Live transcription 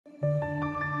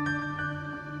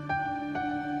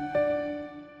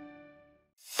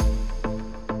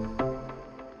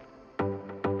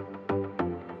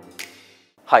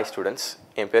Hi students,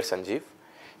 என் பேர் சஞ்சீவ்.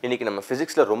 இன்னைக்கு நம்ம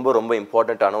ஃபிசிக்ஸ்ல ரொம்ப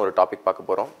இம்பார்ட்டன்ட்டான ஒரு டாபிக் பார்க்க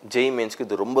போறோம். JEE மெயின்ஸ்க்கு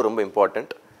இது ரொம்ப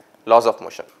இம்பார்ட்டன்ட். லாஸ் ஆஃப்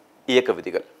மோஷன், இயக்க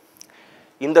விதிகள்.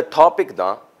 இந்த டாபிக்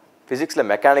தான் ஃபிசிக்ஸ்ல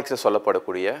மெக்கானிக்ஸ்னு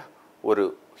சொல்லப்படக்கூடிய ஒரு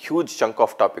huge chunk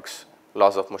of topics.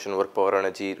 Loss of motion, work power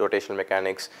energy, rotational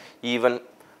mechanics, even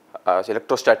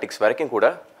electrostatics வரைக்கும் கூட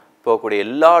போகக்கூடிய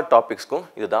எல்லா டாபிக்ஸ்க்கும்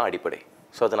இதுதான் அடிப்படை.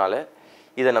 ஸோ அதனால்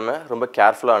இதை நம்ம ரொம்ப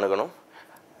கேர்ஃபுல்லாக அணுகணும்.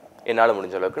 என்னால்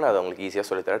முடிஞ்ச அளவுக்கு நான் அதை உங்களுக்கு ஈஸியாக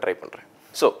சொல்லித்தர ட்ரை பண்ணுறேன்.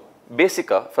 ஸோ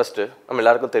பேசிக்காக ஃபஸ்ட்டு நம்ம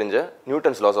எல்லாருக்கும் தெரிஞ்ச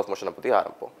நியூட்டன்ஸ் லாஸ் ஆஃப் மோஷனை பற்றி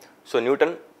ஆரம்பிப்போம். So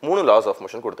Newton 3 loss of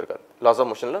motion கொடுத்துருக்காரு. லாஸ் ஆஃப்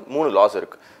மோஷனில் 3 லாஸ்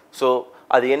இருக்குது. ஸோ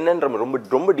அது என்னன்ற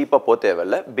ரொம்ப டீப்பாக போக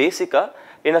தேவையில்லை. பேசிக்காக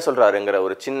என்ன சொல்கிறாருங்கிற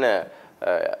ஒரு சின்ன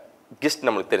கிஸ்ட்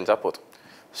நம்மளுக்கு தெரிஞ்சால் போதும்.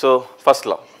 ஸோ ஃபஸ்ட்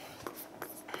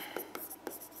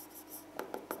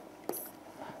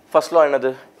லா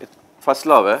என்னது? ஃபஸ்ட்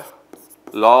லாவை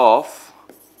லா ஆஃப்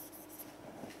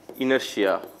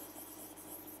இனர்ஷியா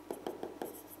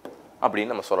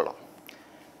அப்படின்னு நம்ம சொல்லலாம்.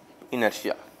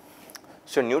 இனர்ஷியா.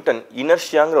 ஸோ நியூட்டன்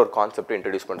இனர்ஷியாங்கிற ஒரு கான்செப்டை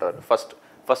இன்ட்ரடியூஸ் பண்ணுறாரு.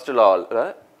 ஃபர்ஸ்ட் லாவில்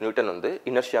நியூட்டன் வந்து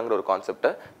இனர்ஷியாங்கிற ஒரு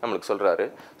கான்செப்டை நம்மளுக்கு சொல்கிறாரு.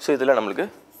 ஸோ இதில் நம்மளுக்கு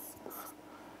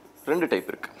 2 டைப்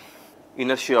இருக்குது.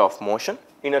 Inertia of motion,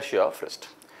 inertia of rest.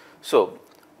 So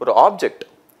ஒரு ஆப்ஜெக்ட்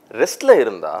ரெஸ்ட்டில்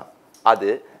இருந்தால் அது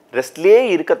ரெஸ்ட்லேயே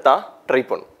இருக்கத்தான் ட்ரை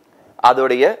பண்ணும்.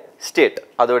 அதோடைய ஸ்டேட்,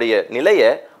 அதோடைய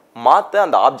நிலையை மாற்ற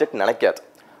அந்த ஆப்ஜெக்ட் நினைக்காது.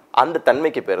 அந்த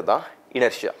தன்மைக்கு பேர் தான்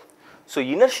inertia. So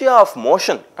inertia of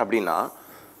motion அப்படின்னா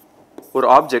ஒரு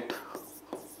ஆப்ஜெக்ட்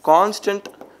கான்ஸ்டன்ட்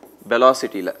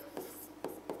வெலாசிட்டியில்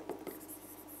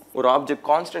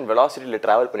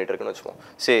ட்ராவல் பண்ணிட்டு இருக்குன்னு வச்சுப்போம்.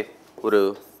 சே ஒரு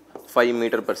 5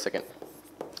 மீட்டர் per செகண்ட்.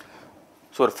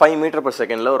 ஸோ ஒரு 5 மீட்டர் per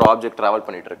செகண்டில் ஒரு ஆப்ஜெக்ட் ட்ராவல்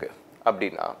பண்ணிட்டு இருக்கு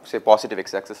அப்படின்னா, சே பாசிட்டிவ்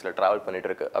எக்ஸ் ஆக்சிஸில் ட்ராவல் பண்ணிட்டு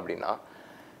இருக்கு அப்படின்னா,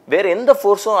 வேறு எந்த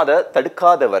ஃபோர்ஸும் அதை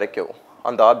தடுக்காத வரைக்கும்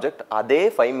அந்த ஆப்ஜெக்ட் அதே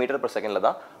 5 மீட்டர் per செகண்டில்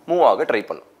தான் மூவ் ஆக ட்ரை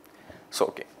பண்ணும். So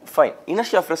okay fine.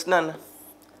 Inertia of ரெஸ்ட்னா என்ன?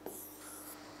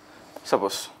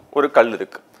 சப்போஸ் ஒரு கல்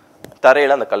இருக்குது,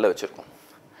 தரையில் அந்த கல்லை வச்சுருக்கோம்.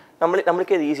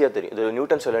 நம்மளுக்கே இது ஈஸியாக தெரியும். இது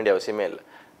நியூட்டன் சொல்ல வேண்டிய அவசியமே இல்லை.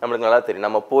 நம்மளுக்கு நல்லா தெரியும்.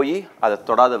 நம்ம போய் அதை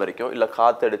தொடாத வரைக்கும், இல்லை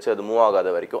காற்றடிச்சு அது மூவ்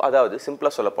ஆகாத வரைக்கும், அதாவது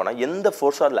சிம்பிளாக சொல்ல போனால் எந்த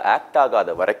ஃபோர்ஸும் அதில் ஆக்ட்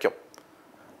ஆகாத வரைக்கும்,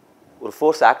 ஒரு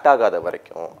ஃபோர்ஸ் ஆக்ட் ஆகாத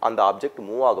வரைக்கும் அந்த ஆப்ஜெக்ட்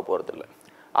மூவ் ஆக போகிறதில்ல.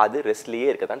 அது ரெஸ்ட்லேயே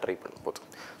இருக்க தான் ட்ரை பண்ண போதும்.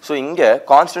 ஸோ இங்கே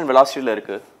கான்ஸ்டன்ட் வெலாசிட்டியில்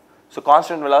இருக்குது. ஸோ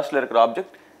கான்ஸ்டன்ட் வெலாசிட்டியில் இருக்கிற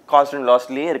ஆப்ஜெக்ட் கான்ஸ்டன்ட்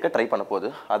வெலாசிட்டிலேயே இருக்க ட்ரை பண்ண போகுது.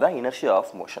 அதுதான் இனர்ஷியா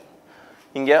ஆஃப் மோஷன்.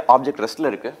 இங்கே ஆப்ஜெக்ட் ரெஸ்ட்டில்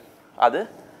இருக்குது. அது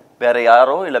வேறு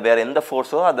யாரோ இல்லை வேறு எந்த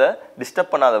ஃபோர்ஸோ அதை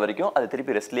டிஸ்டர்ப் பண்ணாத வரைக்கும் அது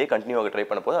திருப்பி ரெஸ்ட்லேயே கண்டினியூ ஆக ட்ரை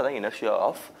பண்ண போது. அதான் இனர்ஷியா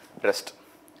ஆஃப் ரெஸ்ட்.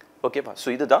 ஓகேப்பா. ஸோ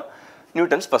இதுதான்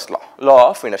Newton's first law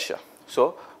of inertia. So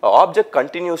object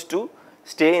continues to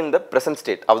stay in the present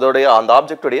state. அந்த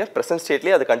ஆப்ஜெக்டுடைய ப்ரெசன்ட்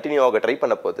ஸ்டேட்லேயே அது கண்டினியூ ஆக ட்ரை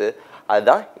பண்ண போது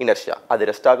அதுதான் இனர்ஷியா. அது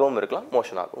ரெஸ்டாகவும் இருக்கலாம்,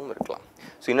 மோஷனாகவும் இருக்கலாம்.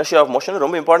 ஸோ இனர்ஷியா ஆஃப் மோஷன்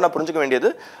ரொம்ப இம்பார்ட்டண்டாக புரிஞ்சுக்க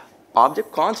வேண்டியது,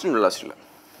 ஆப்ஜெக்ட் கான்ஸ்டன்ட் வெலாசிட்டியில்,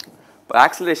 இப்போ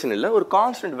ஆக்சிலரேஷன் இல்லை, ஒரு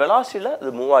கான்ஸ்டன்ட் வெலாசிட்டியில் அது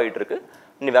மூவ் ஆகிட்டு இருக்கு.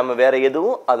 நம்ம வேறு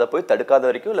எதுவும் அதை போய் தடுக்காத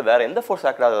வரைக்கும், இல்லை வேறு எந்த ஃபோர்ஸ்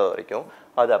ஆக்ட் ஆகாத வரைக்கும்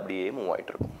அது அப்படியே மூவ்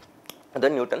ஆகிட்டு இருக்கும்.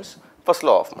 அதுதான் Newton's first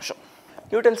law of motion.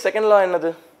 Newton's second law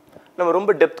என்னது? நம்ம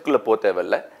ரொம்ப டெப்த்துக்குள்ளே போக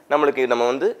தேவையில்லை. நம்ம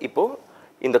வந்து இப்போது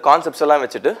இந்த கான்செப்ட்ஸ் எல்லாம்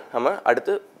வச்சுட்டு நம்ம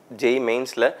அடுத்து JEE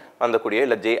மெயின்ஸில் வந்தக்கூடிய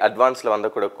இல்லை JEE அட்வான்ஸில்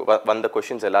வந்த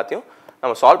கொஷின்ஸ் எல்லாத்தையும்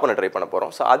நம்ம சால்வ் பண்ண ட்ரை பண்ண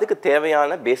போகிறோம். ஸோ அதுக்கு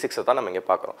தேவையான பேசிக்ஸை தான் நம்ம இங்கே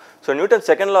பார்க்குறோம். So Newton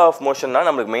second law of மோஷன்னா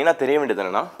நம்மளுக்கு மெயினாக தெரிய வேண்டியது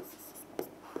என்னென்னா,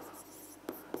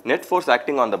 net force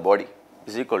acting on the body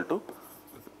is equal to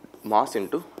mass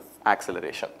into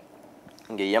acceleration.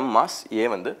 இங்கே M மாஸ், A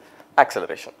வந்து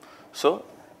ஆக்சலரேஷன். ஸோ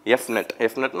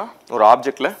எஃப்நெட்னா ஒரு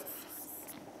ஆப்ஜெக்டில்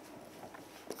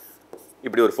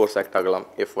இப்படி ஒரு ஃபோர்ஸ் ஆக்ட் ஆகலாம்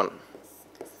F1,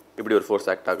 இப்படி ஒரு ஃபோர்ஸ்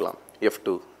ஆக்ட் ஆகலாம்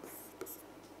F2,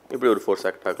 இப்படி ஒரு ஃபோர்ஸ்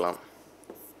ஆக்ட் ஆகலாம்,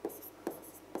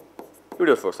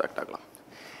 இப்படி ஒரு ஃபோர்ஸ் ஆக்ட் ஆகலாம்.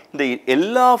 இந்த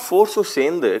எல்லா ஃபோர்ஸும்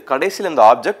சேர்ந்து கடைசியில் இந்த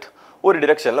ஆப்ஜெக்ட் ஒரு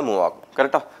டிரெக்ஷனில் மூவ் ஆகும்.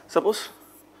 கரெக்டாக? சப்போஸ்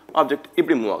ஆப்ஜெக்ட்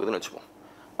இப்படி மூவ் ஆகுதுன்னு வச்சுப்போம்.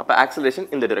 அப்போ ஆக்சலரேஷன்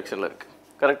இந்த டிரெக்ஷனில் இருக்குது.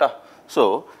 கரெக்டாக? So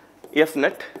F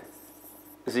net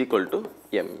is equal to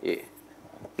MA,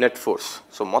 net force.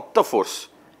 So மொத்த ஃபோர்ஸ்,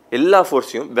 எல்லா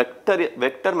ஃபோர்ஸையும்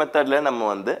வெக்டர் மெத்தடில் நம்ம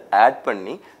வந்து ஆட்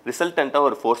பண்ணி ரிசல்டண்ட்டாக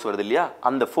ஒரு ஃபோர்ஸ் வருது இல்லையா,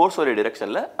 அந்த ஃபோர்ஸ் ஒரு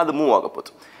டிரெக்ஷனில் அது மூவ் ஆக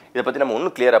போகுது. இதை பற்றி நம்ம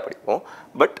இன்னும் கிளியராக படிப்போம்.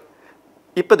 பட்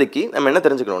இப்போதைக்கு நம்ம என்ன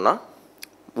தெரிஞ்சுக்கணும்னா,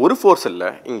 ஒரு ஃபோர்ஸ் இல்லை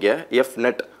இங்கே F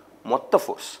net, மொத்த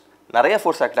ஃபோர்ஸ், நிறைய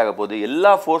ஃபோர்ஸ் ஆக்ட் ஆக போகுது.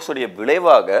 எல்லா ஃபோர்ஸுடைய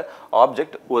விளைவாக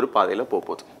ஆப்ஜெக்ட் ஒரு பாதையில்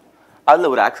போகுது,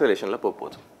 அதில் ஒரு ஆக்சலரேஷனில்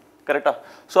போகுது. கரெக்டாக?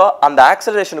 ஸோ அந்த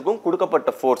ஆக்சலரேஷனுக்கும்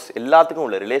கொடுக்கப்பட்ட ஃபோர்ஸ் எல்லாத்துக்கும்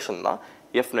உள்ள ரிலேஷன் தான்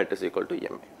F net is equal to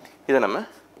MA. இதை நம்ம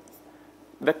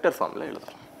வெக்டர் ஃபார்மில்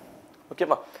எழுதலாம்.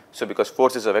 ஓகேவா? So because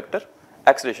force is a vector,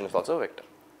 acceleration is also vector.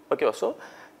 ஓகேவா? So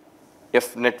F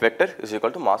net vector is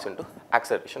equal to mass into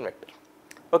acceleration vector.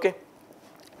 Okay?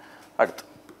 அடுத்து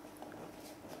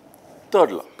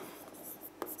தேர்ட் லா.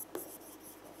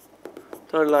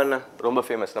 தேர்ட் லா என்ன ரொம்ப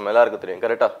famous, நம்ம எல்லாருக்கும் தெரியும்.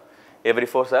 கரெக்டாக? Every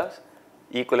force has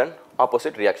equal and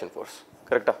opposite reaction force.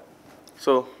 கரெக்டாக?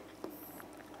 So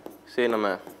சரி, நம்ம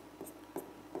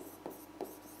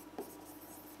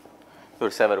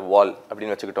ஒரு செவர் வால்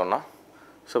அப்படின்னு வச்சுக்கிட்டோம்னா,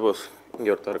 சப்போஸ்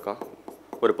இங்கே ஒருத்தர் இருக்கான்,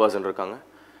 ஒரு பர்சன் இருக்காங்க,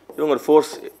 இவங்க ஒரு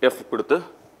ஃபோர்ஸ் எஃப் கொடுத்து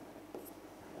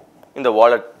இந்த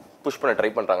வாலை புஷ் பண்ண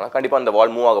ட்ரை பண்ணுறாங்கன்னா கண்டிப்பாக அந்த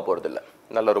வால் மூவ் ஆக போகிறது இல்லை.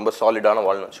 நல்ல ரொம்ப சாலிடான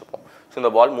வால்னு வச்சுப்போம். ஸோ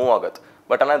இந்த வால் மூவ் ஆகாது.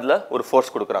 பட் ஆனால் இதில் ஒரு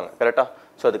ஃபோர்ஸ் கொடுக்குறாங்க. கரெக்டாக?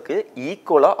 ஸோ அதுக்கு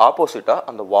ஈக்குவலாக ஆப்போசிட்டாக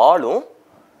அந்த வாலும்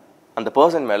அந்த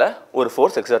பர்சன் மேலே ஒரு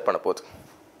ஃபோர்ஸ் எக்ஸர்ட் பண்ண போகுது.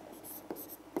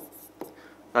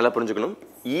 நல்லா புரிஞ்சுக்கணும்.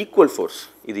 Equal force.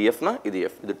 இது எஃப்னா இது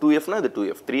எஃப், இது 2Fனா இது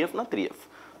 2F, 3Fனா 3F.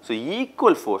 So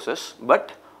equal forces but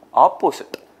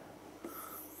opposite.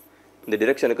 இந்த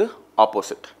டிரெக்ஷனுக்கு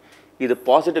ஆப்போசிட். இது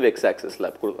பாசிட்டிவ் எக்ஸ் ஆக்சிஸில்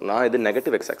கொடுக்கணும், இது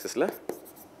நெகட்டிவ் எக்ஸ் ஆக்சிஸில்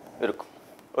இருக்கும்.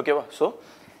 ஓகேவா? So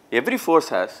every force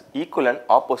has equal and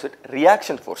opposite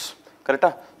reaction force.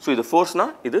 கரெக்டாக? ஸோ இது ஃபோர்ஸ்னா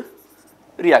இது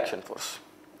ரியாக்ஷன் ஃபோர்ஸ்.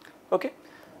 ஓகே.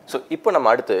 ஸோ இப்போ நம்ம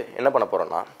அடுத்து என்ன பண்ண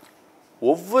போகிறோம்னா,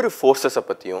 ஒவ்வொரு ஃபோர்ஸஸை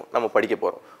பற்றியும் நம்ம படிக்க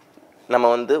போகிறோம். நம்ம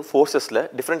வந்து ஃபோர்ஸஸில்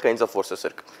டிஃப்ரெண்ட் கைண்ட்ஸ் ஆஃப் ஃபோர்ஸஸ்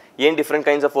இருக்குது. ஏன் டிஃப்ரெண்ட்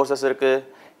கைண்ட்ஸ் ஆஃப் ஃபோர்ஸஸ் இருக்குது?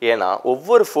 ஏன்னா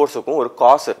ஒவ்வொரு ஃபோர்ஸுக்கும் ஒரு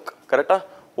காஸ் இருக்குது. கரெக்டாக?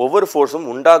 ஒவ்வொரு ஃபோர்ஸும்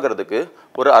உண்டாகிறதுக்கு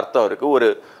ஒரு அர்த்தம் இருக்குது, ஒரு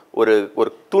ஒரு ஒரு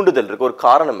தூண்டுதல் இருக்குது, ஒரு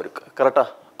காரணம் இருக்குது. கரெக்டாக?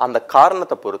 அந்த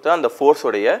காரணத்தை பொறுத்து அந்த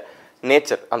ஃபோர்ஸோடைய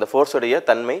நேச்சர், அந்த ஃபோர்ஸோடைய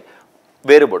தன்மை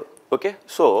வேறுபடும். ஓகே.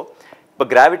 ஸோ இப்போ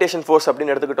கிராவிடேஷன் ஃபோர்ஸ்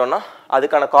அப்படின்னு எடுத்துக்கிட்டோம்னா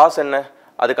அதுக்கான காஸ் என்ன,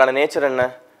 அதுக்கான நேச்சர் என்ன?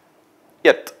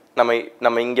 எர்த்.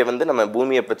 நம்ம இங்கே வந்து நம்ம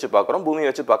பூமியை வச்சு பார்க்குறோம். பூமியை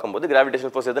வச்சு பார்க்கும்போது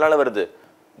கிராவிடேஷன் ஃபோர்ஸ் எதனால் வருது?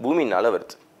 பூமினால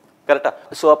வருது. கரெக்டாக?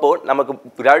 ஸோ அப்போது நமக்கு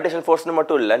கிராவிடேஷன் ஃபோர்ஸ்னு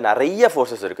மட்டும் இல்லை, நிறைய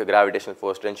ஃபோர்ஸஸ் இருக்குது. Gravitation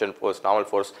force, tension force, normal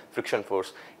force, friction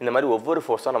force, இந்த மாதிரி ஒவ்வொரு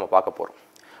ஃபோர்ஸாக நம்ம பார்க்க போகிறோம்.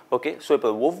 ஓகே. ஸோ இப்போ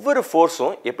ஒவ்வொரு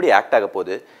ஃபோர்ஸும் எப்படி ஆக்ட் ஆக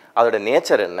போகுது, அதோட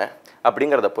நேச்சர் என்ன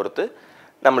அப்படிங்கிறத பொறுத்து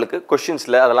நம்மளுக்கு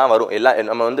கொஷின்ஸில் அதெல்லாம் வரும்.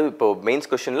 நம்ம வந்து இப்போ மெயின்ஸ்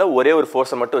கொஷினில் ஒரே ஒரு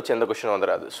ஃபோர்ஸை மட்டும் வச்சு எந்த கொஷின்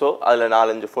வந்துடாது. ஸோ அதில்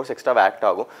 4-5 ஃபோர்ஸ் எக்ஸ்ட்ராவாக ஆக்ட்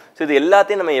ஆகும். ஸோ இது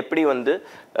எல்லாத்தையும் நம்ம எப்படி வந்து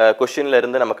கொஷினில்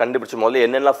இருந்து நம்ம கண்டுபிடிச்ச முதல்ல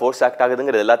என்னெல்லாம் ஃபோர்ஸ் ஆக்ட்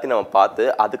ஆகுதுங்கிறது எல்லாத்தையும் நம்ம பார்த்து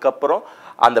அதுக்கப்புறம்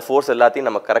அந்த ஃபோர்ஸ் எல்லாத்தையும்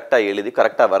நம்ம கரெக்டாக எழுதி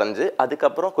கரெக்டாக வரைஞ்சி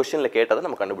அதுக்கப்புறம் கொஷினில் கேட்டதை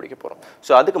நம்ம கண்டுபிடிக்க போகிறோம்.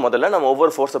 ஸோ அதுக்கு முதல்ல நம்ம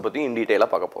ஒவ்வொரு ஃபோர்ஸை பற்றியும் இன்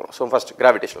டீட்டெயிலாக பார்க்க போகிறோம். So first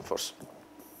gravitational force.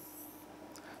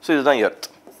 So இதுதான் எர்த்.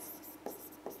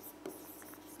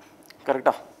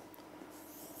 கரெக்டாக?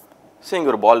 ஸோ இங்கே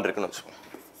ஒரு பால் இருக்குன்னு வச்சுக்கோங்க.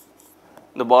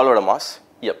 இந்த பாலோட மாஸ்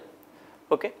எம்.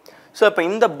 ஓகே. ஸோ இப்போ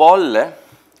இந்த பாலில்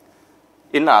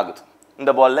என்ன ஆகுது,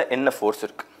 இந்த பாலில் என்ன ஃபோர்ஸ்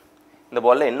இருக்குது, இந்த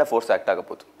பாலில் என்ன ஃபோர்ஸ் ஆக்ட் ஆக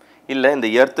போகுது? இல்லை இந்த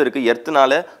எர்த் இருக்குது,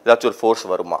 எர்த்துனால ஏதாச்சும் ஒரு ஃபோர்ஸ்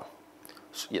வருமா?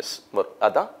 எஸ், வரும்.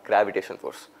 அதுதான் கிராவிடேஷன்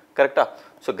ஃபோர்ஸ். கரெக்டாக?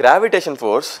 ஸோ கிராவிடேஷன்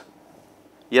ஃபோர்ஸ்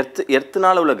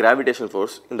எர்த்துனால உள்ள கிராவிடேஷன்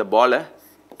ஃபோர்ஸ் இந்த பாலை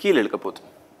கீழே இழுக்க போகுது.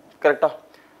 கரெக்டாக?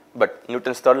 பட்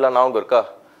நியூட்டன்ஸ் தேர்ட் லா ஞாபகம் இருக்கா?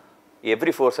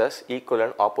 Every force has equal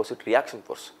and opposite reaction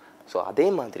force. So அதே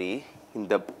மாதிரி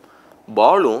இந்த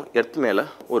பாலும் எர்த் மேலே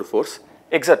ஒரு ஃபோர்ஸ்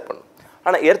எக்ஸர்ட் பண்ணும்.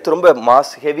 ஆனால் எர்த் ரொம்ப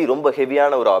மாஸ் ரொம்ப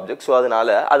ஹெவியான ஒரு ஆப்ஜெக்ட். ஸோ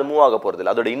அதனால அது மூவ் ஆக போகிறது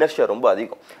இல்லை, அதோட இனர்ஷியா ரொம்ப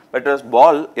அதிகம். பட்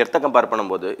பால் எர்த்தை கம்பேர்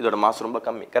பண்ணும்போது இதோட மாஸ் ரொம்ப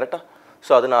கம்மி. கரெக்டாக?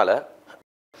 ஸோ அதனால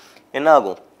என்ன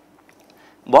ஆகும்,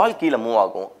 பால் கீழே மூவ்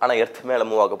ஆகும், ஆனால் எர்த் மேலே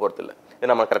மூவ் ஆக போகிறது இல்லை.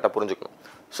 இதை நம்ம கரெக்டாக புரிஞ்சுக்கணும்.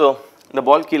 ஸோ இந்த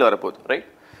பால் கீழே வரப்போகுது, ரைட்?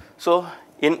 ஸோ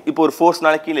இப்போ ஒரு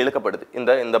ஃபோர்ஸ்னால கீழே இழுக்கப்படுது,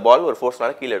 இந்த பால் ஒரு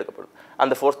ஃபோர்ஸ்னால கீழே இழுக்கப்படுது.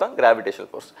 அந்த ஃபோர்ஸ் தான் கிராவிடேஷனல்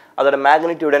ஃபோர்ஸ். அதோட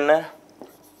மேக்னிடியூட் என்ன?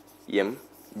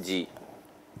 mg.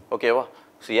 ஓகேவா?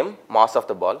 So m mass of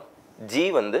the ball, g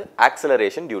வந்து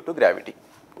acceleration due to gravity.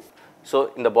 So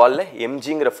இந்த பாலில்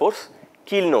mgங்கிற ஃபோர்ஸ்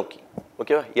கீழ் நோக்கி,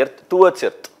 ஓகேவா, எர்த் டுவர்ட்ஸ்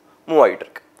எர்த் மூவ் ஆகிட்டு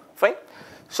இருக்கு. ஃபைன்.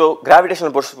 ஸோ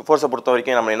கிராவிடேஷனல் ஃபோர்ஸை பொறுத்த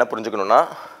வரைக்கும் நம்ம என்ன புரிஞ்சுக்கணும்னா,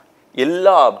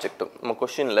 எல்லா ஆப்ஜெக்ட்டும் நம்ம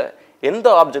கொஷினில் எந்த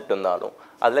ஆப்ஜெக்ட் இருந்தாலும்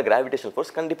அதில் கிராவிடேஷனல்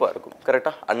ஃபோர்ஸ் கண்டிப்பாக இருக்கும்.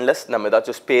 கரெக்டாக? அன்லெஸ் நம்ம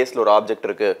ஏதாச்சும் ஸ்பேஸில் ஒரு ஆப்ஜெக்ட்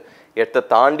இருக்குது, எர்த்தை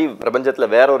தாண்டி பிரபஞ்சத்தில்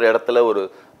வேற ஒரு இடத்துல ஒரு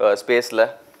ஸ்பேஸில்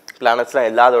பிளானட்ஸ்லாம்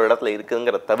இல்லாத ஒரு இடத்துல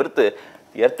இருக்குங்கிறத தவிர்த்து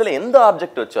எர்த்தில் எந்த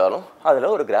ஆப்ஜெக்ட் வச்சாலும் அதில்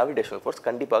ஒரு கிராவிடேஷனல் ஃபோர்ஸ்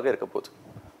கண்டிப்பாக இருக்க போகுது.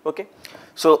 ஓகே.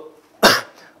 ஸோ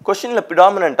கொஷினில்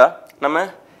ப்ரிடாமினண்ட்டாக நம்ம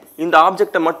இந்த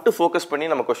ஆப்ஜெக்டை மட்டும் ஃபோக்கஸ் பண்ணி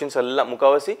நம்ம கொஷின்ஸ் எல்லாம்,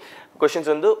 முக்கால்வாசி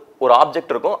கொஷின்ஸ் வந்து ஒரு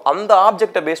ஆப்ஜெக்ட் இருக்கும், அந்த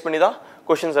ஆப்ஜெக்டை பேஸ் பண்ணி தான்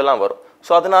கொஷின்ஸ் எல்லாம் வரும்.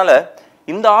 ஸோ அதனால்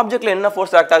இந்த ஆப்ஜெக்டில் என்ன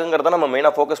ஃபோர்ஸ் ஆக்ட் ஆகுங்கிறத நம்ம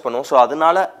மெயினாக ஃபோக்கஸ் பண்ணுவோம். ஸோ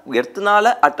அதனால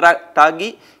எர்த்துனால அட்ராக்ட் ஆகி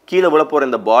கீழே விழ போகிற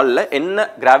இந்த பாலில் என்ன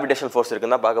கிராவிடேஷனல் ஃபோர்ஸ்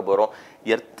இருக்குன்னு தான் பார்க்க போகிறோம்.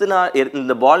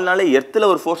 இந்த பால்னால எர்த்தில்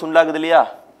ஒரு ஃபோர்ஸ் உண்டாகுது இல்லையா,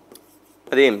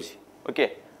 அதே mg. ஓகே.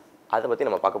 அதை பற்றி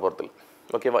நம்ம பார்க்க போகிறது இல்லை.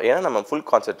 ஓகேவா? ஏன்னா நம்ம ஃபுல்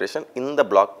கான்சன்ட்ரேஷன் இந்த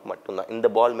பிளாக் மட்டும்தான், இந்த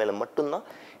பால் மேலே மட்டும்தான்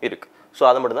இருக்குது. ஸோ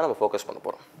அதை மட்டும் தான் நம்ம ஃபோக்கஸ் பண்ண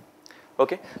போகிறோம்.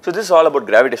 Okay. So this is all about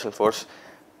gravitational force.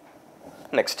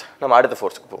 Next நம்ம அடுத்த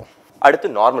ஃபோர்ஸுக்கு போவோம். அடுத்து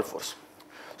normal force.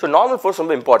 So normal force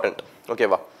ரொம்ப இம்பார்ட்டண்ட்.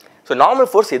 ஓகேவா? ஸோ நார்மல்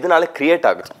ஃபோர்ஸ் எதனால கிரியேட்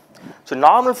ஆகுது? ஸோ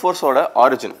நார்மல் ஃபோர்ஸோட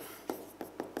ஆரிஜின்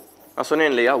நான் சொன்னேன்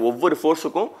இல்லையா, ஒவ்வொரு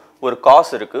ஃபோர்ஸுக்கும் ஒரு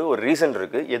காஸ் இருக்குது, ஒரு ரீசன்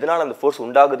இருக்குது, எதனால் அந்த ஃபோர்ஸ்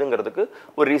உண்டாகுதுங்கிறதுக்கு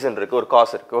ஒரு ரீசன் இருக்குது, ஒரு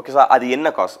காஸ் இருக்குது. ஓகே சார், அது என்ன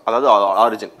காஸ், அதாவது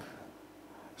ஆரிஜின்.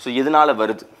 ஸோ எதனால்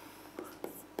வருது?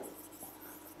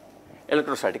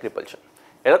 Electrostatic repulsion.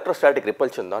 எலக்ட்ரோஸ்டாட்டிக்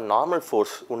ரிப்பல்ஷன் தான் normal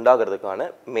force உண்டாகிறதுக்கான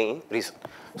main reason.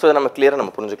 So அதை நம்ம கிளியராக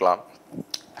நம்ம புரிஞ்சுக்கலாம்.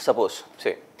 சப்போஸ்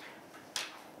சரி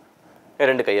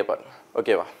ரெண்டு கையை பாருங்க,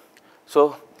 ஓகேவா? ஸோ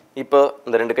இப்போ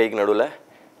இந்த ரெண்டு கைக்கு நடுவில்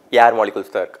ஏர்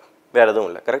மாலிகுல்ஸ் தான் இருக்குது, வேறு எதுவும்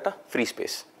இல்லை. கரெக்டாக? Free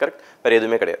space. கரெக்ட்? வேறு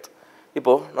எதுவுமே கிடையாது.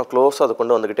 இப்போது நான் க்ளோஸாக அதை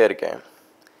கொண்டு வந்துக்கிட்டே இருக்கேன்.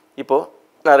 இப்போது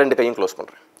நான் ரெண்டு கையும் க்ளோஸ்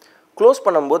பண்ணுறேன். க்ளோஸ்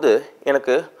பண்ணும்போது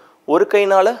எனக்கு ஒரு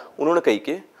கைனால் இன்னொன்று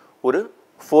கைக்கு ஒரு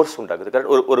ஃபோர்ஸ் உண்டாகுது.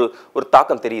 கரெக்ட்? ஒரு ஒரு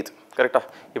தாக்கம் தெரியுது. கரெக்டாக?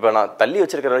 இப்போ நான் தள்ளி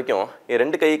வச்சிருக்கிற வரைக்கும் என்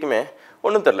ரெண்டு கைக்குமே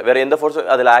ஒன்றும் தெரியல, வேறு எந்த ஃபோர்ஸும்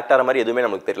அதில் ஆக்ட் ஆகிற மாதிரி எதுவுமே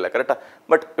நமக்கு தெரியல. கரெக்டாக?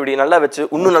 பட் இப்படி நல்லா வச்சு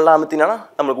இன்னும் நல்லா அமுத்தினா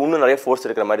நம்மளுக்கு இன்னும் நிறைய ஃபோர்ஸ்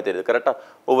இருக்கிற மாதிரி தெரியுது. கரெக்டாக?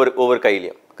 ஒவ்வொரு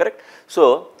கையிலையும். கரெக்ட்? ஸோ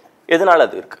எதனால்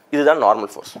அது இருக்குது? இதுதான்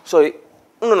நார்மல் ஃபோர்ஸ். ஸோ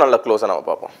இன்னும் நல்லா க்ளோஸாக நம்ம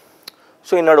பார்ப்போம்.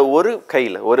 ஸோ என்னோட ஒரு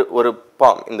கையில் ஒரு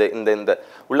பாம், இந்த இந்த இந்த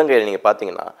உள்ளங்கையில் நீங்கள்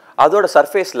பார்த்தீங்கன்னா அதோட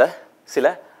சர்ஃபேஸில்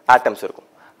சில ஆட்டம்ஸ் இருக்கும்.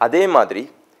 அதே மாதிரி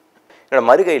என்னோட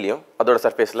மறுகையிலையும் அதோட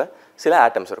சர்ஃபேஸில் சில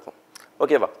ஆட்டம்ஸ் இருக்கும்.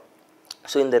 ஓகேவா?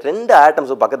 ஸோ இந்த ரெண்டு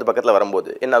ஆட்டம்ஸும் பக்கத்தில்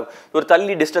வரும்போது என்ன ஆகும்? ஒரு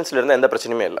தள்ளி டிஸ்டன்ஸில் இருந்தால் எந்த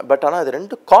பிரச்சனையுமே இல்லை. பட் ஆனால் அது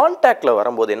ரெண்டு கான்டாக்டில்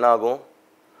வரும்போது என்ன ஆகும்?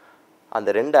 அந்த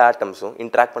ரெண்டு ஆட்டம்ஸும்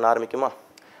இன்ட்ராக்ட் பண்ண ஆரம்பிக்குமா?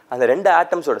 அந்த ரெண்டு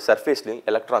ஆட்டம்ஸோட சர்ஃபேஸ்லையும்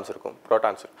எலக்ட்ரான்ஸ் இருக்கும்,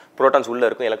 ப்ரோட்டான்ஸ் உள்ளே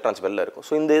இருக்கும், எலக்ட்ரான்ஸ் வெளில இருக்கும்.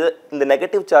 ஸோ இந்த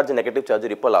நெகட்டிவ் சார்ஜ்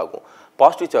ரிப்பல் ஆகும்,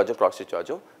 பாசிட்டிவ்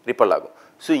சார்ஜும் ரிப்பல் ஆகும்.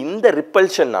 ஸோ இந்த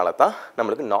ரிப்பல்ஷன்னால தான்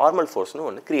நம்மளுக்கு நார்மல் ஃபோர்ஸ்னு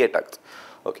ஒன்று கிரியேட் ஆகுது.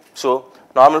 ஓகே, ஸோ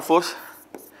நார்மல் ஃபோர்ஸ்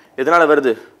எதனால்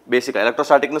வருது? பேசிக்காக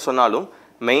எலக்ட்ரோஸ்டாட்டிக்னு சொன்னாலும்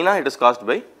மெயினாக it is caused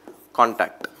by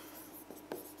contact.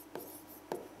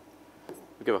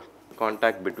 ஓகேவா?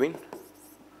 Contact between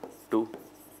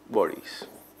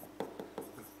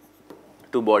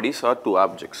two bodies or two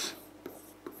objects.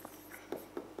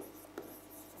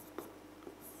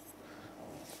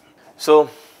 So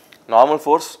normal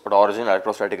force or origin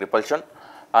electrostatic repulsion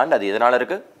and அது எதனால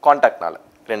இருக்கு? கான்டாக்ட்னால.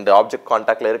 ரெண்டு ஆப்ஜெக்ட்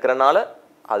கான்டாக்ட்ல இருக்கறனால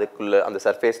அதுக்குள்ள அந்த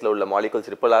சர்ஃபேஸ்ல உள்ள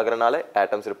மாலிகூல்ஸ் ரிப்பல் ஆகறனால,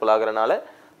 ஆட்டம்ஸ் ரிப்பல் ஆகறனால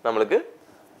நமக்கு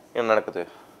என்ன நடக்குது?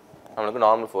 நமக்கு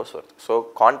நார்மல் ஃபோர்ஸ் வருது. ஸோ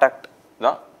கான்டாக்ட்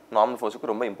தான் நார்மல்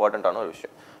ஃபோர்ஸுக்கு ரொம்ப இம்பார்ட்டண்ட்டான ஒரு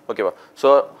விஷயம். ஓகேவா? ஸோ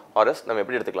ஆர்எஸ் நம்ம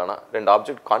எப்படி எடுத்துக்கலாம்னா, ரெண்டு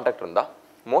ஆப்ஜெக்ட் கான்டாக்ட் இருந்தால்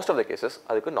மோஸ்ட் ஆஃப் த கேசஸ்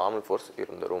அதுக்கு நார்மல் ஃபோர்ஸ்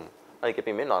இருந்துரும். அதுக்கு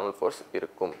எப்பயுமே நார்மல் ஃபோர்ஸ்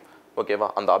இருக்கும். ஓகேவா?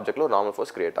 அந்த ஆப்ஜெக்டில் ஒரு நார்மல்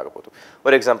ஃபோர்ஸ் கிரியேட் ஆக போகுது.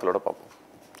 ஒரு எக்ஸாம்பிளோட பார்ப்போம்.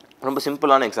 ரொம்ப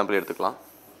சிம்பிளான எக்ஸாம்பிள் எடுத்துக்கலாம்.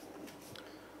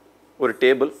 ஒரு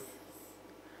டேபிள்,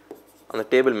 அந்த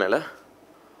டேபிள் மேலே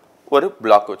ஒரு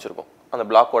பிளாக் வச்சுருக்கோம். அந்த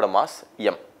பிளாக்கோட மாஸ்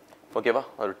m. ஓகேவா?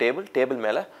 ஒரு டேபிள்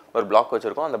மேலே ஒரு பிளாக்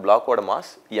வச்சுருக்கோம். அந்த பிளாக்கோட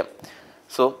மாஸ் m.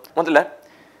 ஸோ முதல்ல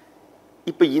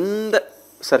இப்போ இந்த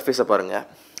சர்ஃபேஸை பாருங்கள்.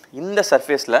 இந்த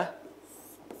சர்ஃபேஸில்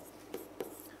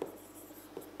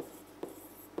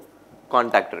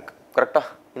கான்டாக்ட் இருக்குது. கரெக்டாக?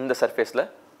 இந்த சர்ஃபேஸில்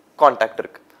கான்டாக்ட்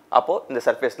இருக்குது. அப்போது இந்த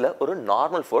சர்ஃபேஸில் ஒரு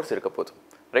நார்மல் ஃபோர்ஸ் இருக்க போகுது.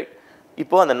 ரைட்?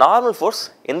 இப்போது அந்த நார்மல் ஃபோர்ஸ்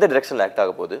எந்த டிரெக்ஷனில் ஆக்ட்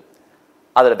ஆக போகுது,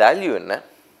 அதோட வேல்யூ என்ன,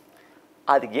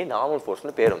 அதுக்கு ஏன் நார்மல்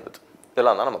ஃபோர்ஸ்னு பேர் வந்தது,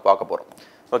 இதெல்லாம் தான் நம்ம பார்க்க போகிறோம்.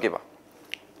 ஓகேவா?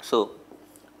 ஸோ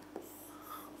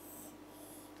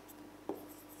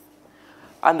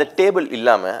அந்த டேபிள்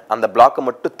இல்லாமல் அந்த பிளாக்கை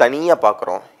மட்டும் தனியாக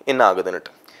பார்க்குறோம், என்ன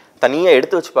ஆகுதுன்னுட்டு. தனியாக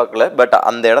எடுத்து வச்சு பார்க்கல, பட்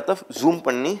அந்த இடத்த ஜூம்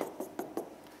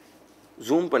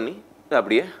பண்ணி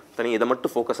அப்படியே இதை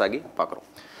மட்டும் ஃபோக்கஸ் ஆகி பார்க்குறோம்.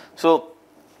 ஸோ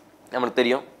நம்மளுக்கு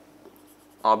தெரியும்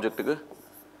ஆப்ஜெக்ட்டுக்கு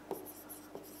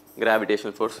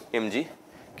கிராவிடேஷனல் ஃபோர்ஸ் mg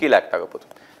கீழே ஆக்ட் ஆக போகுது.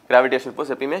 கிராவிடேஷனல்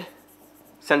ஃபோர்ஸ் எப்பயுமே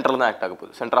சென்டரில் தான் ஆக்ட் ஆக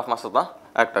போகுது, சென்டர் ஆஃப் மாஸ் தான்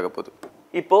ஆக்ட் ஆக போகுது.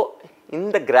 இப்போது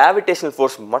இந்த கிராவிடேஷனல்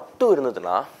ஃபோர்ஸ் மட்டும்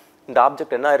இருந்ததுன்னா இந்த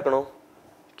ஆப்ஜெக்ட் என்ன இருக்கணும்?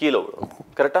 கீழே விழணும்.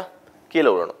 கரெக்டாக? கீழே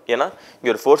விழணும். ஏன்னா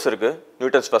இங்கே ஒரு ஃபோர்ஸ் இருக்குது,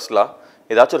 நியூட்டன்ஸ் ஃபர்ஸ்ட் லா.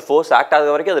 ஏதாச்சும் ஒரு ஃபோர்ஸ் ஆக்ட்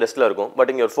ஆகுற வரைக்கும் அது ரெஸ்ட்டில் இருக்கும். பட்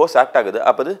இங்கே ஒரு ஃபோர்ஸ் ஆக்ட் ஆகுது,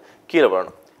 அப்போ அது கீழே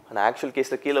விழணும். ஆனால் ஆக்சுவல்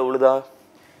கேஸில் கீழே விழுதா?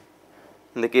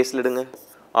 இந்த கேஸில் எடுங்க,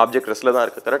 ஆப்ஜெக்ட் ரெஸ்ட்டில் தான்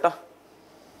இருக்குது. கரெக்டாக?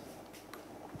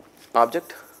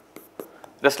 ஆப்ஜெக்ட்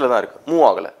ரெஸ்ட்டில் தான் இருக்குது, மூவ்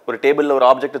ஆகலை. ஒரு டேபிளில் ஒரு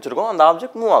ஆப்ஜெக்ட் வச்சுருக்கோம், அந்த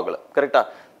ஆப்ஜெக்ட் மூவ் ஆகலை. கரெக்டாக?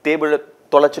 டேபிளை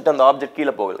தொலைச்சிட்டு அந்த ஆப்ஜெக்ட்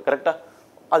கீழே போகலை. கரெக்டாக?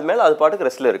 அது மேலே அது பாட்டுக்கு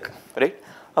ரெஸ்ட்டில் இருக்குது. ரைட்?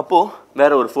 அப்போது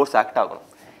வேறு ஒரு ஃபோர்ஸ் ஆக்ட் ஆகணும்.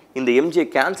 இந்த எம்ஜியை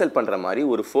கேன்சல் பண்ணுற மாதிரி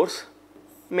ஒரு ஃபோர்ஸ்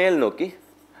மேல் நோக்கி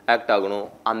ஆக்ட் ஆகணும்.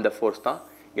 அந்த ஃபோர்ஸ் தான்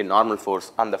இங்கே நார்மல் ஃபோர்ஸ்.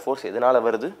 அந்த ஃபோர்ஸ் எதனால்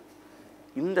வருது?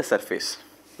 இந்த சர்ஃபேஸ்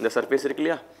இருக்கு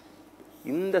இல்லையா,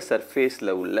 இந்த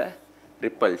சர்ஃபேஸில் உள்ள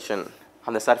ரிப்பல்ஷன்.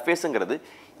 அந்த சர்ஃபேஸுங்கிறது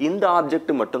இந்த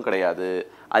ஆப்ஜெக்ட் மட்டும் கிடையாது,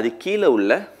 அது கீழே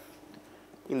உள்ள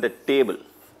இந்த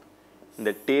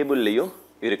டேபிள்லேயும்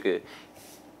இருக்குது.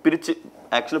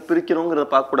 ஆக்சுவலாக பிரிக்கிறோங்கிறத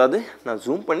பார்க்கக்கூடாது, நான்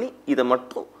ஜூம் பண்ணி இதை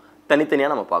மட்டும்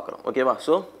தனித்தனியாக நம்ம பார்க்குறோம். ஓகேவா?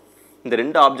 ஸோ இந்த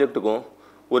ரெண்டு ஆப்ஜெக்ட்டுக்கும்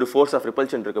ஒரு ஃபோர்ஸ் ஆஃப்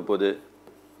ரிப்பல்ஷன் இருக்க போது,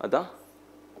 அதுதான்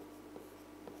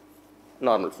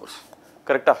நார்மல் ஃபோர்ஸ்.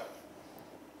 கரெக்டாக?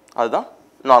 அதுதான்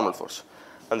நார்மல் ஃபோர்ஸ்.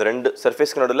 அந்த ரெண்டு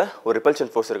சர்ஃபேஸ்க்கு நடுவில் ஒரு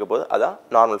ரிப்பல்ஷன் ஃபோர்ஸ் இருக்க போது அதான்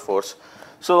நார்மல் ஃபோர்ஸ்.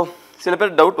 ஸோ சில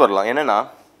பேர் டவுட் வரலாம், என்னென்னா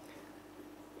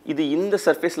இது இந்த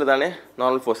சர்ஃபேஸில் தானே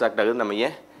நார்மல் ஃபோர்ஸ் ஆக்ட் ஆகுது, நம்ம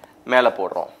ஏன் மேலே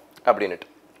போடுறோம் அப்படின்ட்டு.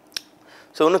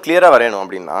 ஸோ இன்னும் கிளியராக வரையணும்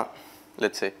அப்படின்னா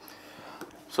லெட்ஸ் சே,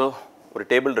 ஸோ ஒரு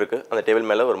டேபிள் இருக்குது, அந்த டேபிள்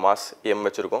மேலே ஒரு மாஸ் எம்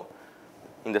வச்சுருக்கோம்,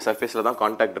 இந்த சர்ஃபேஸில் தான்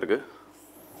கான்டாக்ட் இருக்குது,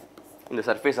 இந்த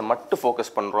சர்ஃபேஸை மட்டும்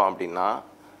ஃபோக்கஸ் பண்ணுறோம் அப்படின்னா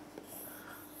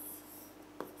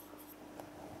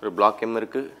ஒரு பிளாக் எம்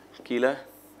இருக்குது, கீழே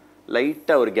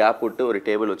லைட்டாக ஒரு கேப் விட்டு ஒரு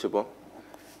டேபிள் வச்சுப்போம்.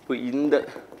 இப்போ இந்த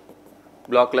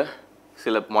பிளாக்கில்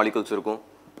சில மாலிகுல்ஸ் இருக்கும்,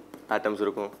 ஆட்டம்ஸ்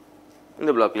இருக்கும்,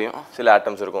 இந்த பிளாக்லேயும் சில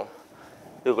ஆட்டம்ஸ் இருக்கும்,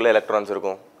 இதுக்குள்ளே எலக்ட்ரான்ஸ்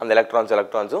இருக்கும், அந்த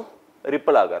எலக்ட்ரான்ஸும்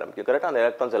ரிப்பல் ஆக ஆரம்பிக்கும். கரெக்டாக அந்த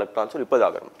எலக்ட்ரான்ஸும் ரிப்பல்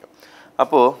ஆக ஆரம்பிக்கும்.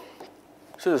 அப்போது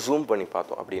ஸோ இதை ஜூம் பண்ணி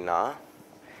பார்த்தோம் அப்படின்னா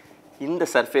இந்த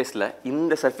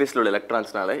சர்ஃபேஸில் உள்ள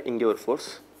எலக்ட்ரான்ஸ்னால இங்கே ஒரு ஃபோர்ஸ்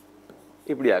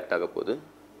இப்படி ஆக்ட் ஆக போகுது,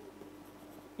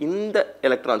 இந்த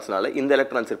எலக்ட்ரான்ஸ்னால இந்த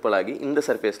எலக்ட்ரான்ஸ் ரிப்பல் ஆகி இந்த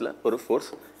சர்ஃபேஸில் ஒரு ஃபோர்ஸ்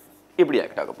இப்படி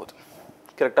ஆக்ட் ஆக போகுது.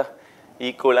 கரெக்டாக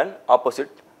equal and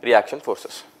opposite reaction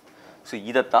forces. So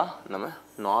இதைத்தான் நம்ம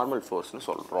நார்மல் ஃபோர்ஸ்னு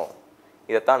சொல்கிறோம்.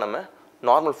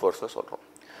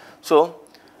 ஸோ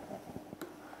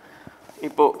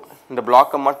இப்போது இந்த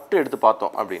பிளாக்கை மட்டும் எடுத்து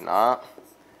பார்த்தோம் அப்படின்னா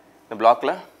இந்த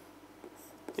பிளாக்கில்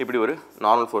இப்படி ஒரு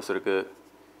நார்மல் ஃபோர்ஸ் இருக்குது,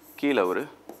 கீழே ஒரு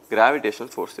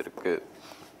கிராவிடேஷனல் ஃபோர்ஸ் இருக்குது.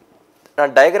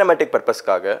 நான் டயக்ராமேட்டிக்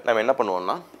பர்பஸ்க்காக நம்ம என்ன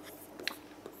பண்ணுவோம்னா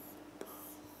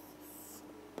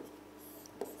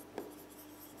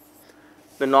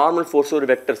இந்த நார்மல் ஃபோர்ஸ் ஒரு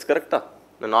வெக்டர்ஸ், கரெக்டாக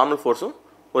இந்த நார்மல் ஃபோர்ஸும்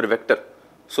ஒரு வெக்டர்.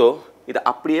 ஸோ இதை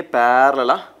அப்படியே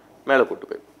பேரலாக மேலே கூட்டு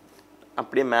போய்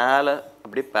அப்படியே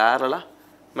பேரலாக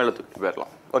மேலே தூக்கிட்டு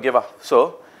போயிடலாம். ஓகேவா? ஸோ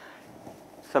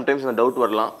சம்டைம்ஸ் இந்த டவுட்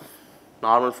வரலாம்,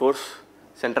 நார்மல் ஃபோர்ஸ்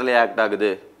சென்டர்லேயே ஆக்ட் ஆகுது.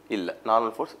 இல்லை,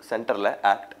 நார்மல் ஃபோர்ஸ் சென்டரில்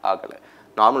ஆக்ட் ஆகலை.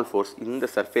 நார்மல் ஃபோர்ஸ் இந்த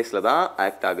சர்ஃபேஸில் தான்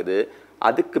ஆக்ட் ஆகுது,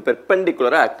 அதுக்கு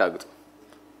பெர்பெண்டிகுலராக ஆக்ட் ஆகுது.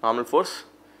 நார்மல் ஃபோர்ஸ்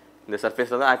இந்த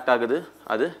சர்ஃபேஸில் தான் ஆக்ட் ஆகுது,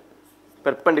 அது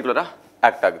பெர்பெண்டிகுலராக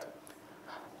ஆக்ட் ஆகுது.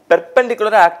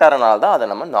 பெர்பெண்டிகுலராக ஆக்ட் ஆகிறனால தான் அதை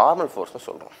நம்ம நார்மல் ஃபோர்ஸ்னு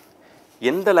சொல்கிறோம்.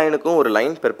 எந்த லைனுக்கும் ஒரு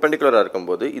லைன் பெர்பெண்டிகுலராக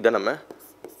இருக்கும்போது இதை நம்ம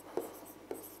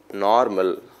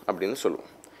நார்மல் அப்படின்னு சொல்லுவோம்.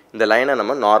 இந்த லைனை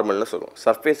நம்ம நார்மல்னு சொல்லுவோம்.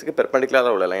 சர்ஃபேஸுக்கு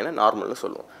பெர்பெண்டிகுலராக உள்ள லைனை நார்மல்னு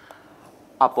சொல்லுவோம்.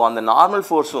 அப்போது அந்த நார்மல்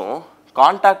ஃபோர்ஸும்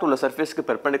கான்டாக்ட் உள்ள சர்ஃபேஸ்க்கு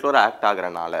பெர்பெண்டிகுலராக ஆக்ட்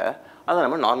ஆகிறனால அதை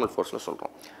நம்ம நார்மல் ஃபோர்ஸ்னு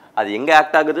சொல்கிறோம். அது எங்கே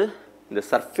ஆக்ட் ஆகுது? இந்த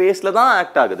சர்ஃபேஸில் தான்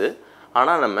ஆக்ட் ஆகுது.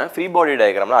 ஆனால் நம்ம ஃப்ரீ பாடி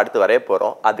டயக்ராம்லாம் அடுத்து வரைய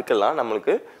போகிறோம். அதுக்கெல்லாம்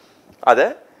நம்மளுக்கு அதை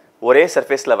ஒரே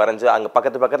சர்ஃபேஸில் வரைஞ்சி அங்கே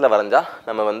பக்கத்தில் வரைஞ்சால்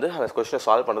நம்ம வந்து அந்த கொஸ்டினை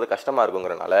சால்வ் பண்ணுறது கஷ்டமாக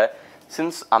இருக்குங்கிறனால,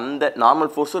 சின்ஸ் அந்த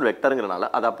நார்மல் ஃபோர்ஸ் ஒரு வெக்டருங்கிறனால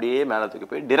அதை அப்படியே மேலே தூக்கி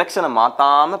போய் டிரெக்ஷனை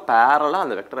மாற்றாமல் பேரலாக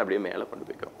அந்த வெக்டரை அப்படியே மேலே கொண்டு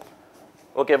போய்க்கிறோம்.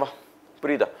 ஓகேவா?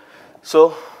 புரியுதா? ஸோ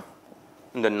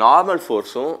இந்த நார்மல்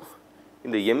ஃபோர்ஸும்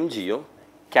இந்த எம்ஜியும்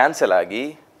கேன்சல் ஆகி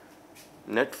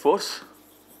நெட் ஃபோர்ஸ்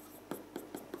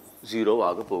 0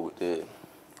 ஆக போகுது.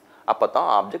 அப்போ தான்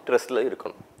ஆப்ஜெக்ட் ரெஸ்ட்டில்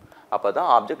இருக்கணும், அப்போ தான்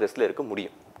ஆப்ஜெக்ட் ரெஸ்ட்டில் இருக்க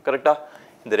முடியும். கரெக்டாக?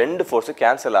 இந்த ரெண்டு ஃபோர்ஸும்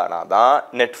கேன்சல் ஆனால் தான்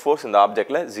நெட் ஃபோர்ஸ் இந்த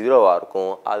ஆப்ஜெக்டில் 0வாக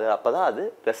இருக்கும். அது அப்போ தான் அது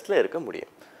ரெஸ்ட்டில் இருக்க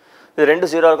முடியும். இது ரெண்டு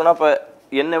 0 இருக்குன்னா அப்போ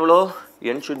n எவ்வளோ?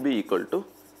 n should be equal to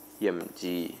mg.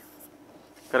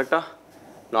 கரெக்டாக?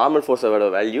 நார்மல் ஃபோர்ஸோட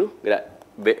வேல்யூ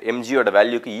mgயோட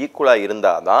வேல்யூக்கு ஈக்குவலாக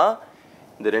இருந்தால் தான்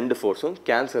இந்த ரெண்டு ஃபோர்ஸும்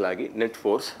கேன்சல் ஆகி நெட்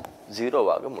ஃபோர்ஸ்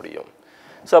 0வாக முடியும்.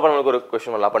 ஸோ அப்போ நம்மளுக்கு ஒரு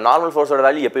கொஸ்டின் வரலாம், அப்போ நார்மல் ஃபோர்ஸோட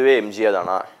வேல்யூ எப்போயுமே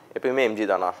mg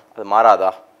தானா, அது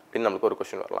மாறாதா அப்படின்னு நம்மளுக்கு ஒரு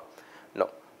கொஸ்டின் வரலாம். நோ,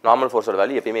 நார்மல் ஃபோர்ஸோட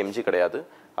வேல்யூ எப்பயுமே mg கிடையாது.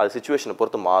 அது சிச்சுவேஷனை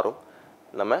பொறுத்து மாறும்.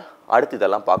 நம்ம அடுத்து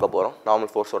இதெல்லாம் பார்க்க போகிறோம்.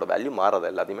 நார்மல் ஃபோர்ஸோட வேல்யூ மாறாத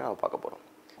எல்லாத்தையுமே நம்ம பார்க்க போகிறோம்.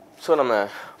 ஸோ நம்ம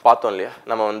பார்த்தோம் இல்லையா,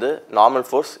 நம்ம வந்து நார்மல்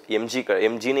ஃபோர்ஸ்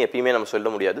mgன்னு எப்பயுமே நம்ம சொல்ல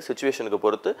முடியாது. சிச்சுவேஷனுக்கு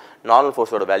பொறுத்து நார்மல்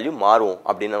ஃபோர்ஸோட வேல்யூ மாறும்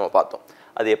அப்படின்னு நம்ம பார்த்தோம்.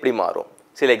 அது எப்படி மாறும்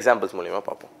சில எக்ஸாம்பிள்ஸ் மூலிமா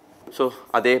பார்ப்போம். ஸோ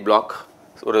அதே பிளாக்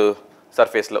ஒரு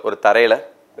சர்ஃபேஸில் ஒரு தரையில்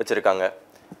வச்சுருக்காங்க.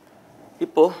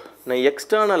 இப்போது நான்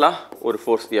எக்ஸ்டர்னலாக ஒரு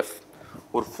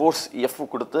ஃபோர்ஸ் எஃப்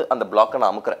கொடுத்து அந்த பிளாக்கை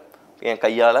நான் அமுக்கிறேன். என்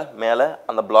கையால் மேலே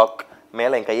அந்த பிளாக்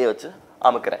மேலே என் கையை வச்சு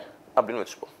அமுக்கிறேன் அப்படின்னு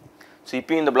வச்சுப்போம். ஸோ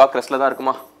இப்போயும் இந்த பிளாக் ரெஸ்ட்டில் தான்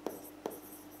இருக்குமா?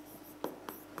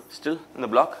 ஸ்டில் இந்த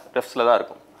பிளாக் ரெஸ்ட்டில் தான்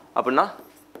இருக்கும். அப்படின்னா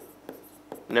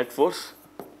நெட் ஃபோர்ஸ்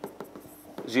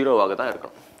 0வாக தான்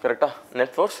இருக்கணும். கரெக்டாக?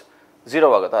 நெட் ஃபோர்ஸ்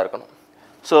 0வாக தான் இருக்கணும்.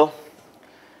 ஸோ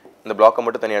இந்த பிளாக்கை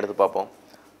மட்டும் தனியாக எடுத்து பார்ப்போம்.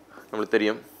 நம்மளுக்கு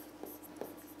தெரியும்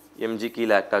mg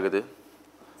கீழே ஆக்ட் ஆகுது,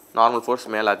 நார்மல் ஃபோர்ஸ்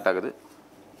மேலே ஆக்ட் ஆகுது.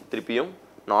 திருப்பியும்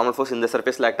நார்மல் ஃபோர்ஸ் இந்த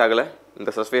சர்ஃபேஸில் ஆக்ட் ஆகலை, இந்த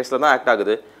சர்ஃபேஸில் தான் ஆக்ட்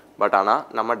ஆகுது. பட் ஆனால்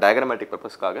நம்ம டயக்ராமேட்டிக்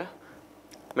பர்பஸ்க்காக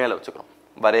மேலே வச்சுக்கிறோம்,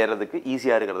 வரைகிறதுக்கு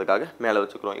ஈஸியாக இருக்கிறதுக்காக மேலே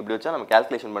வச்சுக்கிறோம். இப்படி வச்சா நம்ம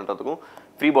கேல்குலேஷன் பண்ணுறதுக்கும்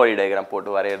ஃப்ரீ பாடி டயக்ராம்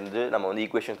போட்டு வரையிறது நம்ம வந்து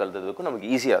ஈக்குவேஷன் எழுதுறதுக்கும் நமக்கு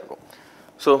ஈஸியாக இருக்கும்.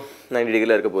 ஸோ 90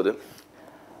 டிகிரியில் இருக்க போகுது.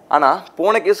 ஆனால்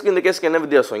போன கேஸுக்கு இந்த கேஸுக்கு என்ன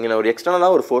வித்தியாசம்? இங்கே நான் ஒரு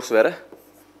எக்ஸ்டர்னலாக ஒரு ஃபோர்ஸ் வேறு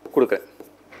கொடுக்குறேன்.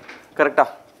 கரெக்டாக?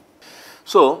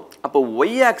 ஸோ அப்போ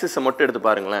ஒய் ஆக்சிஸை மட்டும் எடுத்து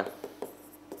பாருங்களேன்.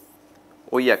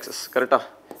 y axis கரெக்டா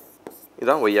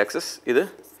இதான் y axis இது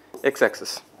x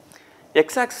axis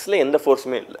x axisல எந்த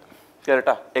ஃபோர்ஸுமே இல்லை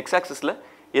கரெக்டா x axisல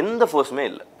எந்த ஃபோர்ஸுமே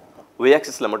இல்லை y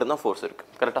axisல மட்டும்தான் ஃபோர்ஸ் இருக்கு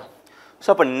கரெக்டா ஸோ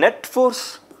அப்போ net force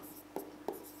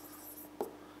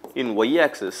in y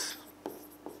axis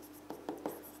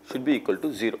should be equal to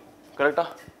 0 கரெக்டா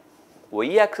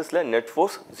y axisல நெட்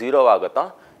ஃபோர்ஸ் 0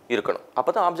 ஆகத்தான் இருக்கணும்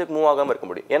அப்போ தான் ஆப்ஜெக்ட் மூவ் ஆகாமல் இருக்க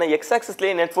முடியும் ஏன்னா x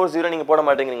axisலேயே நெட் ஃபோர்ஸ் 0 நீங்கள் போட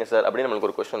மாட்டேங்கிறீங்க சார் அப்படின்னு நம்மளுக்கு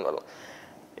ஒரு கொஸ்டின் வரும்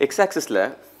x axisல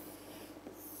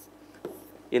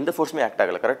எந்த ஃபோர்ஸுமே ஆக்ட்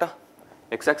ஆகலை கரெக்டா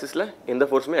x axisல எந்த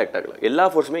ஃபோர்ஸுமே ஆக்ட் ஆகலை எல்லா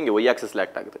ஃபோர்ஸுமே இங்கே y axisல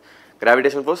ஆக்ட் ஆகுது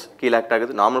கிராவிடேஷன் ஃபோர்ஸ் கீழே ஆக்ட்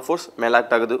ஆகுது நார்மல் ஃபோர்ஸ் மேலே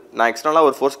ஆக்ட் ஆகுது நான் எக்ஸ்டர்னலாக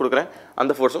ஒரு ஃபோர்ஸ் கொடுக்குறேன்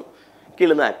அந்த ஃபோர்ஸும்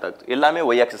கீழே தான் ஆக்ட் ஆகுது எல்லாமே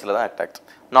y axisல தான் ஆக்ட் ஆகுது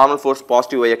நார்மல் ஃபோர்ஸ்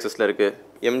பாசிட்டிவ் y axisல இருக்குது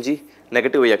mg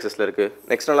நெகட்டிவ் y axisல இருக்குது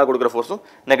எக்ஸ்டர்னலாக கொடுக்குற ஃபோர்ஸும்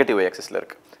நெகட்டிவ் y axisல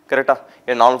இருக்குது கரெக்டா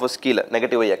ஏன் நார்மல் ஃபோர்ஸ் கீழே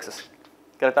நெகட்டிவ் y axis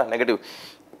கரெக்டா நெகட்டிவ்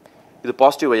இது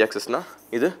பாசிட்டிவ் y axisனா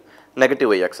இது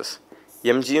நெகட்டிவ் y axis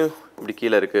mgயும் இப்படி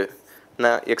கீழே இருக்குது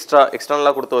நான்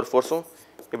எக்ஸ்டர்னலாக கொடுத்த ஒரு ஃபோர்ஸும்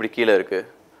இப்படி கீழே இருக்குது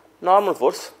நார்மல்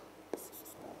ஃபோர்ஸ்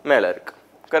மேலே இருக்குது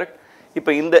கரெக்ட்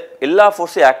இப்போ இந்த எல்லா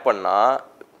ஃபோர்ஸையும் ஆட் பண்ணால்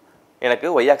எனக்கு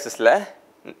y axisல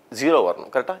 0 வரணும்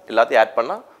கரெக்டாக எல்லாத்தையும் ஆட்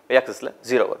பண்ணால் y axisல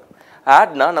 0 வரும்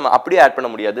ஆட்னா நம்ம அப்படியே ஆட் பண்ண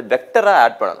முடியாது வெக்டராக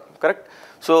ஆட் பண்ணணும் கரெக்ட்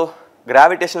ஸோ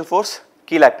கிராவிடேஷனல் ஃபோர்ஸ்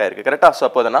கீழே ஆக்ட் ஆகிருக்கு கரெக்டாக ஸோ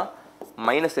அப்போ நான்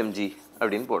 -mg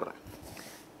அப்படின்னு போடுறேன்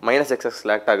 -x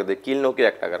axisல ஆக்ட் ஆகுது கீழ் நோக்கி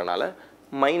ஆக்ட் ஆகிறனால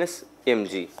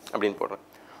 -mg அப்படின்னு போடுறேன்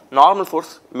நார்மல்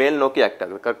ஃபோர்ஸ் மேல் நோக்கி ஆக்ட்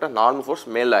ஆகுது கரெக்டாக நார்மல் ஃபோர்ஸ்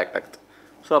மேலே ஆக்ட் ஆகுது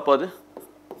ஸோ அப்போ அது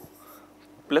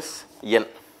 +n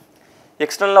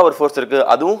எக்ஸ்டர்னலாக ஒரு ஃபோர்ஸ் இருக்குது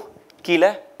அதுவும் கீழே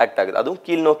ஆக்ட் ஆகுது அதுவும்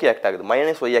கீழ் நோக்கி ஆக்ட் ஆகுது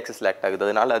 -y axisல ஆக்ட் ஆகுது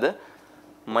அதனால அது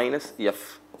 -f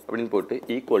அப்படின்னு போட்டு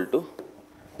 =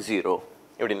 0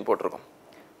 இப்படின்னு போட்டிருக்கோம்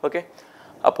ஓகே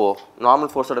அப்போது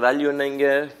நார்மல் ஃபோர்ஸோட வேல்யூ என்ன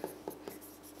இங்கே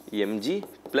mg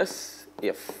 +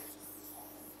 f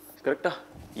கரெக்டா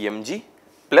mg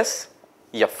 +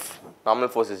 f normal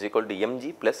force is equal to mg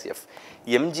 + f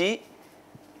mg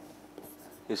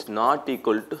is not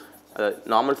equal to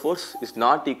normal force is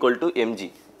not equal to mg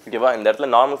ஓகேவா இந்த இடத்துல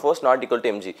normal force not equal to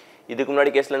MG இதுக்கு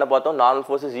முன்னாடி கேஸில் என்ன பார்த்தோம் normal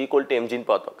force is equal to எம்ஜின்னு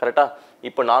பார்த்தோம் கரெக்டாக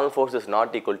இப்போ normal force is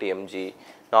not equal to MG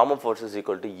normal force is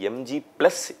equal to MG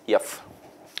 + F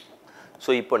so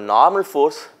இப்போ நார்மல்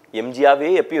ஃபோர்ஸ் எம்ஜியாகவே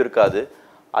எப்பயும் இருக்காது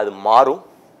அது மாறும்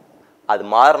அது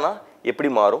மாறினா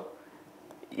எப்படி மாறும்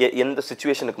எந்த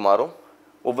சுச்சுவேஷனுக்கு மாறும்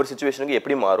ஒவ்வொரு சுச்சுவேஷனுக்கு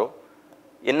எப்படி மாறும்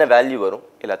என்ன வேல்யூ வரும்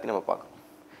எல்லாத்தையும் நம்ம பார்க்கணும்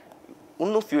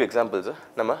இன்னும் ஃபியூ எக்ஸாம்பிள்ஸை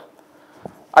நம்ம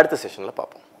அடுத்த செஷனில்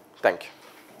பார்ப்போம் தேங்க்யூ